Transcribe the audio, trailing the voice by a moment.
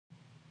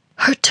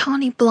Her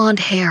tawny blonde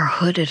hair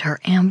hooded her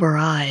amber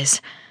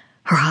eyes,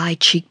 her high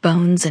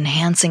cheekbones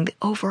enhancing the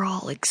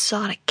overall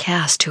exotic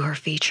cast to her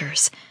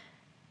features.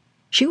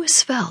 She was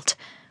svelte,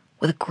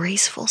 with a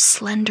graceful,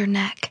 slender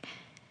neck.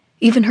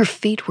 Even her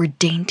feet were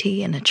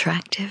dainty and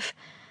attractive.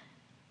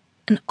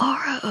 An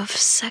aura of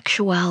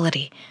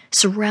sexuality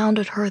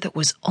surrounded her that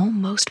was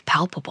almost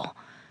palpable.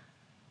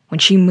 When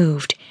she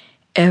moved,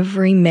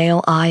 every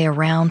male eye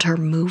around her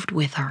moved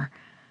with her.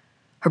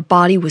 Her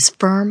body was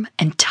firm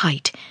and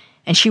tight,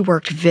 and she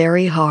worked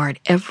very hard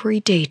every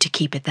day to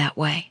keep it that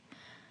way.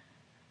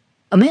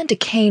 Amanda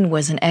Kane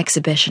was an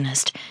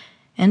exhibitionist,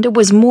 and it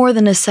was more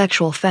than a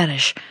sexual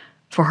fetish.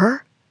 For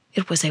her,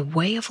 it was a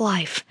way of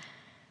life.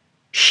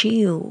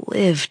 She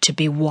lived to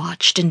be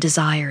watched and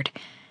desired,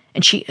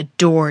 and she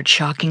adored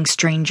shocking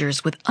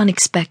strangers with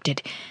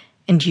unexpected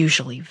and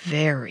usually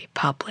very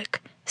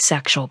public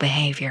sexual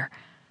behavior.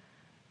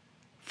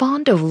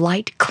 Fond of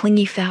light,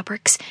 clingy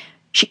fabrics,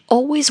 she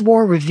always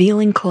wore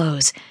revealing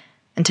clothes,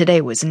 and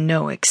today was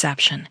no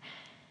exception.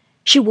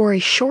 She wore a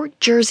short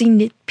jersey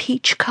knit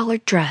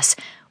peach-colored dress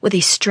with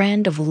a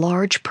strand of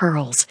large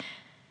pearls.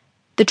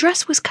 The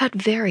dress was cut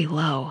very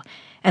low,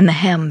 and the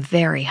hem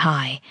very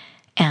high,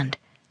 and,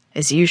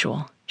 as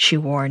usual, she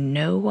wore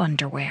no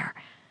underwear.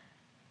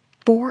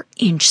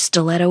 4-inch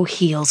stiletto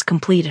heels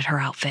completed her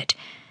outfit,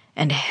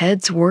 and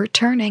heads were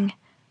turning,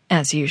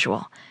 as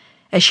usual,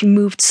 as she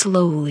moved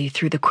slowly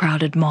through the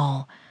crowded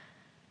mall.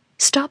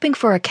 Stopping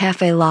for a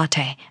cafe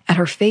latte at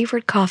her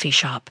favorite coffee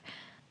shop,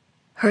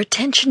 her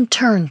attention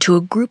turned to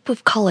a group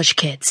of college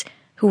kids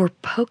who were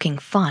poking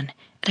fun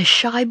at a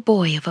shy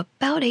boy of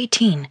about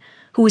 18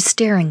 who was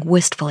staring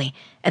wistfully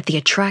at the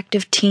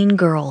attractive teen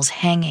girls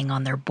hanging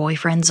on their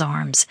boyfriends'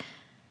 arms.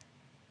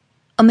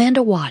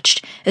 Amanda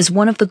watched as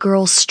one of the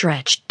girls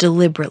stretched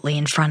deliberately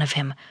in front of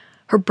him,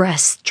 her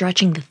breasts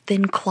stretching the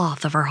thin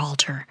cloth of her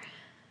halter.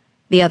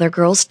 The other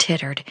girls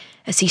tittered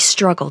as he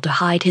struggled to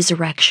hide his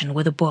erection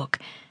with a book,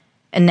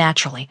 and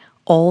naturally,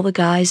 all the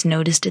guys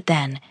noticed it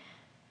then.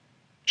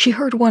 She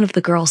heard one of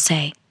the girls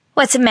say,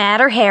 "What's the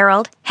matter,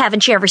 Harold?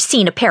 Haven't you ever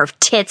seen a pair of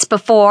tits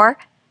before?"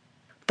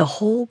 The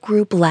whole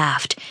group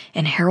laughed,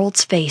 and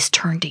Harold's face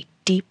turned a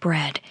deep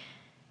red.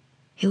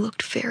 He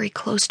looked very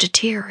close to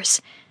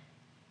tears.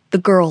 The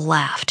girl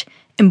laughed,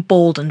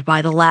 emboldened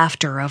by the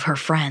laughter of her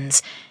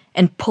friends,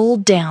 and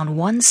pulled down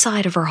one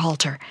side of her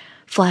halter,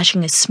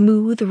 flashing a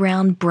smooth,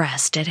 round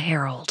breast at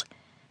Harold.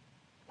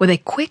 With a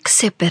quick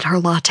sip at her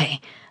latte,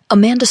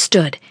 Amanda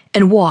stood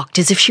and walked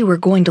as if she were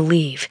going to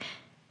leave,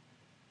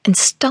 and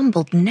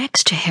stumbled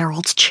next to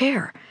Harold's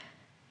chair.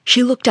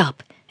 She looked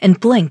up and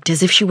blinked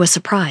as if she was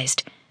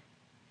surprised.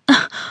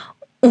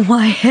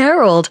 "Why,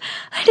 Harold,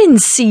 I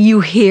didn't see you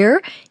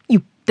here,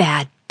 you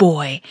bad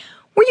boy.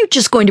 Were you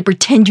just going to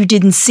pretend you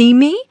didn't see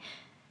me?"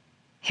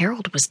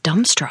 Harold was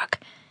dumbstruck.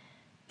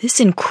 This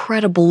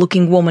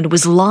incredible-looking woman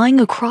was lying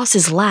across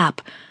his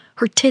lap,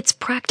 her tits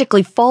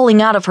practically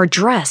falling out of her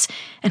dress,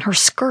 and her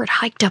skirt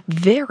hiked up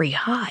very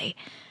high.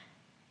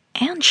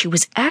 And she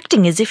was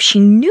acting as if she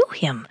knew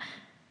him.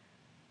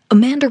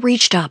 Amanda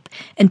reached up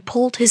and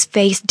pulled his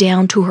face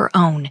down to her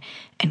own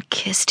and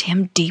kissed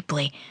him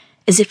deeply,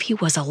 as if he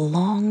was a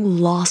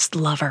long-lost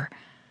lover.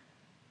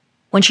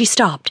 When she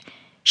stopped,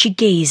 she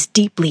gazed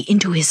deeply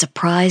into his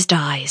surprised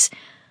eyes.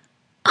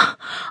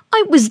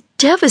 "I was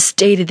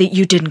devastated that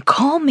you didn't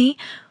call me.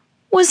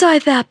 Was I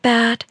that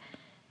bad?"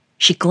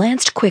 She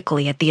glanced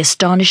quickly at the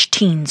astonished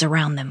teens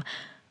around them.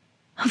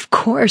 "Of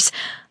course,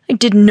 I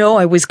didn't know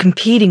I was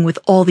competing with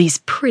all these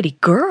pretty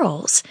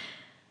girls."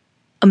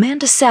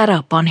 Amanda sat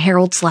up on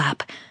Harold's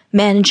lap,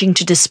 managing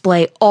to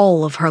display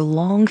all of her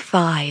long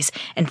thighs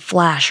and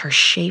flash her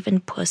shaven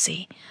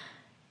pussy.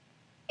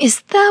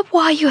 "Is that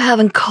why you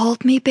haven't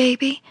called me,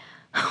 baby?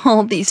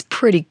 All these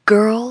pretty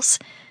girls?"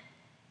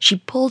 She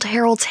pulled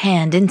Harold's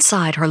hand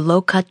inside her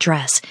low-cut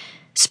dress,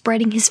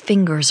 spreading his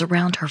fingers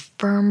around her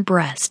firm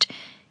breast,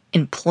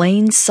 in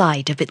plain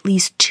sight of at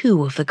least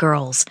 2 of the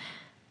girls.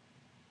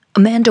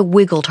 Amanda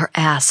wiggled her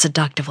ass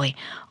seductively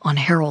on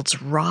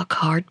Harold's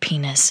rock-hard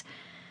penis.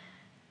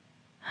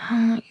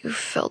 "Oh, you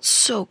felt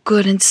so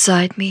good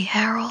inside me,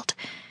 Harold,"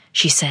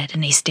 she said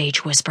in a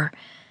stage whisper.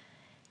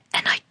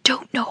 "And I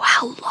don't know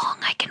how long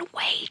I can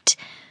wait."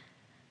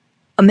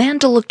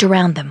 Amanda looked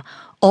around them,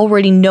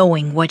 already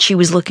knowing what she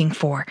was looking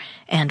for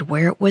and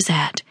where it was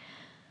at.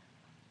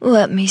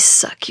 "Let me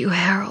suck you,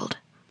 Harold,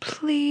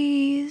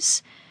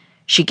 please."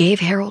 She gave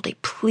Harold a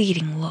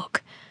pleading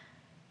look.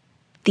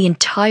 The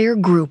entire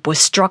group was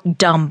struck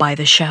dumb by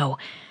the show,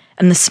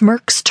 and the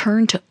smirks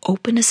turned to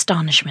open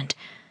astonishment.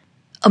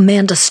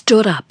 Amanda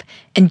stood up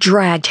and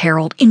dragged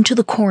Harold into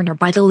the corner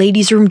by the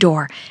ladies' room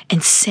door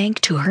and sank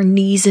to her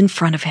knees in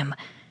front of him.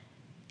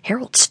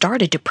 Harold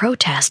started to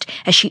protest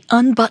as she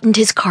unbuttoned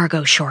his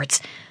cargo shorts.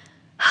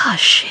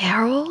 "Hush,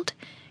 Harold,"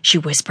 she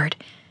whispered.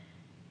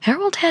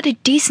 Harold had a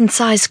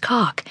decent-sized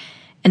cock,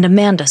 and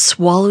Amanda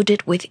swallowed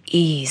it with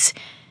ease.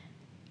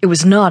 It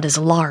was not as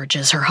large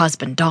as her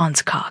husband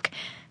Don's cock,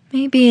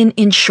 maybe an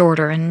inch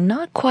shorter and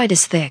not quite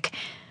as thick.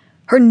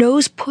 Her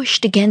nose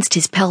pushed against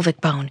his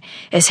pelvic bone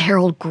as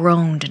Harold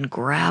groaned and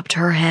grabbed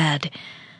her head.